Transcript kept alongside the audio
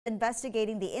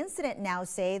Investigating the incident now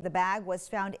say the bag was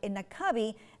found in a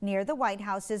cubby near the White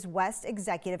House's West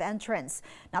Executive entrance,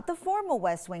 not the formal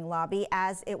West Wing lobby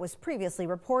as it was previously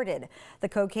reported. The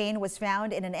cocaine was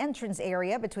found in an entrance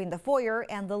area between the foyer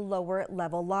and the lower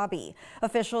level lobby.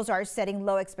 Officials are setting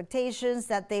low expectations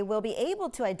that they will be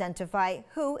able to identify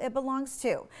who it belongs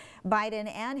to.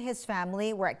 Biden and his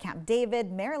family were at Camp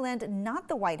David, Maryland, not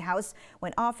the White House,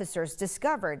 when officers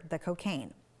discovered the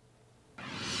cocaine.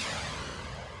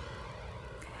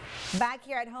 Back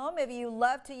here at home, if you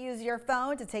love to use your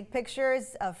phone to take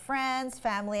pictures of friends,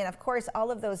 family, and of course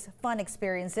all of those fun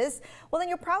experiences, well then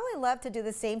you'll probably love to do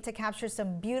the same to capture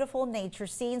some beautiful nature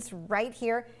scenes right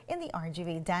here in the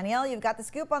RGV. Danielle, you've got the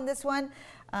scoop on this one.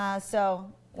 So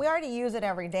we already use it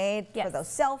every day for those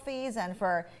selfies and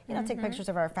for, take pictures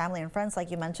of our family and friends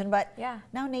like you mentioned, but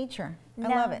now nature.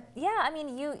 I love it. Yeah, I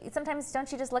mean, you sometimes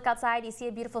don't you just look outside, you see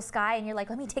a beautiful sky and you're like,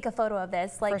 let me take a photo of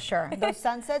this. Like, for sure. Those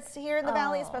sunsets here in the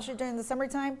valley, especially during the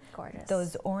summertime. Gorgeous.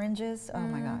 Those oranges. Oh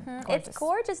my God. Gorgeous. It's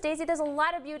gorgeous, Daisy. There's a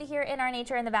lot of beauty here in our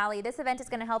nature in the valley. This event is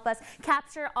going to help us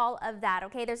capture all of that.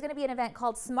 Okay, there's going to be an event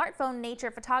called Smartphone Nature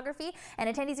Photography, and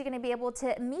attendees are going to be able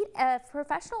to meet a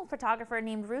professional photographer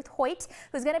named Ruth Hoyt,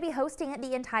 who's going to be hosting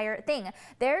the entire thing.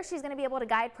 There, she's going to be able to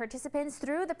guide participants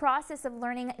through the process of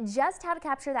learning just how to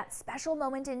capture that special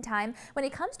moment in time when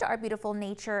it comes to our beautiful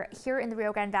nature here in the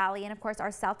Rio Grande Valley and of course our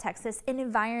South Texas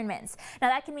environments. Now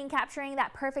that can mean capturing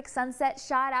that perfect sunset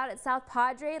shot out at South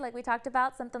Padre like we talked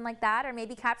about, something like that, or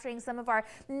maybe capturing some of our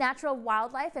natural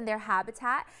wildlife and their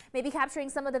habitat, maybe capturing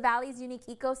some of the valley's unique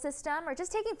ecosystem, or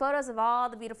just taking photos of all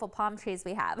the beautiful palm trees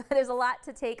we have. There's a lot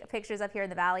to take pictures of here in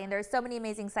the valley, and there's so many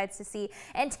amazing sights to see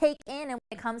and take in when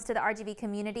it comes to the RGV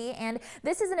community. And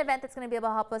this is an event that's going to be able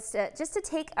to help us to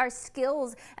take our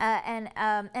skills and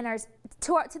our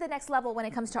to the next level when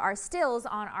it comes to our stills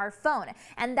on our phone.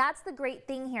 And that's the great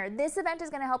thing here. This event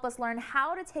is going to help us learn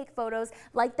how to take photos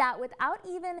like that without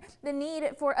even the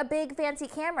need for a big fancy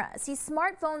camera. See,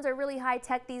 smartphones are really high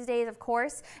tech these days, of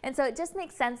course, and so it just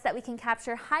makes sense that we can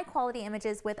capture high quality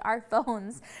images with our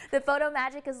phones. The photo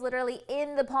magic is literally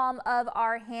in the palm of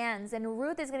our hands, and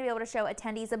Ruth is going to be able to show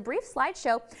attendees a brief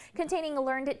slideshow containing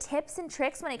learned tips and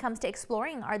tricks when it comes to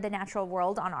exploring the natural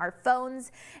world on our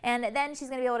phones. And then she's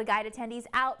going to be able to guide attendees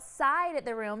outside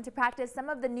the room to practice some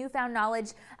of the newfound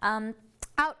knowledge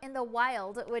out in the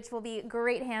wild, which will be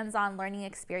great hands-on learning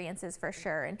experiences for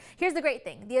sure. And here's the great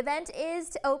thing. The event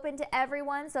is open to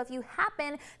everyone, so if you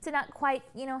happen to not quite,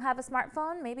 have a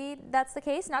smartphone, maybe that's the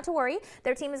case, not to worry.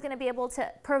 Their team is going to be able to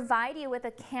provide you with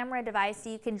a camera device so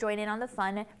you can join in on the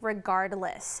fun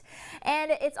regardless.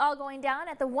 And it's all going down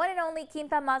at the one and only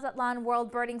Quinta Mazatlan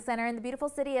World Birding Center in the beautiful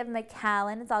city of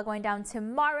McAllen. It's all going down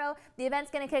tomorrow. The event's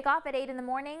going to kick off at 8 in the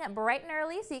morning, bright and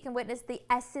early, so you can witness the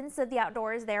essence of the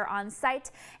outdoors there on site.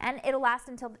 And it'll last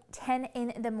until 10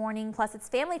 in the morning. Plus, it's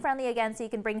family friendly again, so you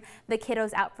can bring the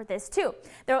kiddos out for this too.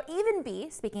 There'll even be,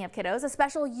 speaking of kiddos, a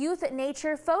special youth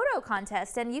nature photo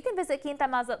contest. And you can visit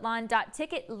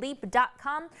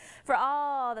quintamazatlan.ticketleap.com for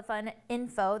all the fun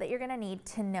info that you're going to need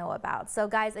to know about. So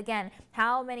guys, again,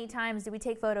 how many times do we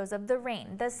take photos of the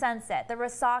rain, the sunset, the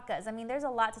resakas? I mean, there's a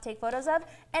lot to take photos of,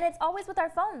 and it's always with our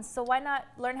phones. So why not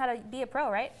learn how to be a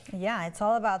pro, right? Yeah, it's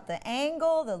all about the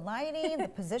angle, the lighting, the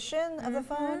position of the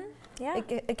phone. Yeah,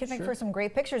 it can make for some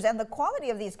great pictures, and the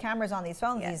quality of these cameras on these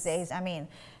phones these days. I mean,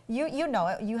 you know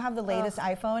it. You have the latest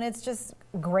iPhone. It's just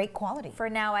great quality. For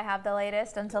now, I have the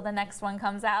latest until the next one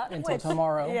comes out. Until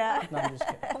tomorrow. Yeah. No, I'm just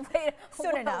kidding. Wait,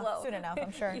 soon enough. Soon enough,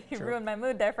 I'm sure. You ruined my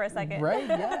mood there for a second. Right.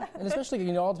 Yeah. And especially,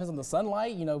 it all depends on the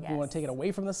sunlight. You want to take it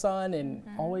away from the sun, and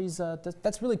always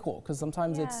that's really cool because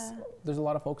sometimes there's a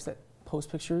lot of folks that post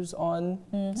pictures on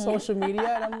social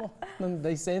media, and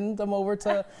they send them over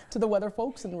to the weather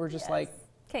folks, and we're just like,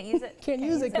 can't use it. Can't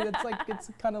use it because it's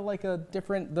kind of like a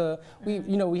different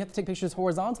we have to take pictures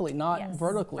horizontally, not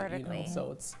vertically.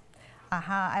 So it's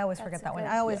I always forget that one.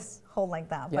 I always hold like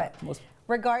that. But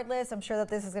regardless, I'm sure that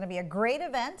this is going to be a great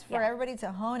event for everybody to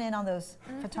hone in on those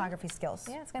photography skills.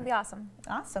 Yeah, it's going to be awesome.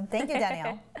 Awesome. Thank you,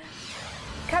 Danielle.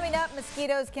 Coming up,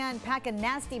 mosquitoes can pack a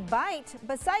nasty bite.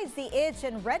 Besides the itch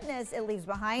and redness it leaves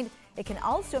behind, it can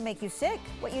also make you sick.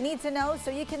 What you need to know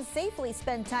so you can safely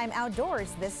spend time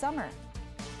outdoors this summer.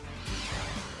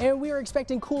 And we are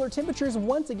expecting cooler temperatures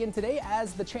once again today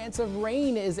as the chance of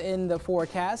rain is in the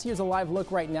forecast. Here's a live look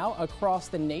right now across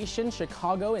the nation.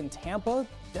 Chicago and Tampa,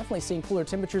 definitely seeing cooler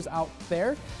temperatures out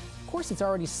there. Of course, it's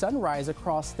already sunrise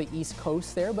across the East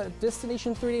Coast there, but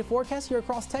destination 3-day forecast here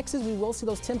across Texas, we will see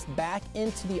those temps back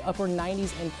into the upper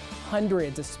 90s and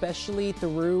hundreds, especially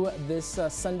through this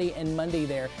Sunday and Monday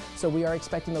there. So we are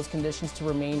expecting those conditions to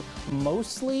remain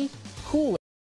mostly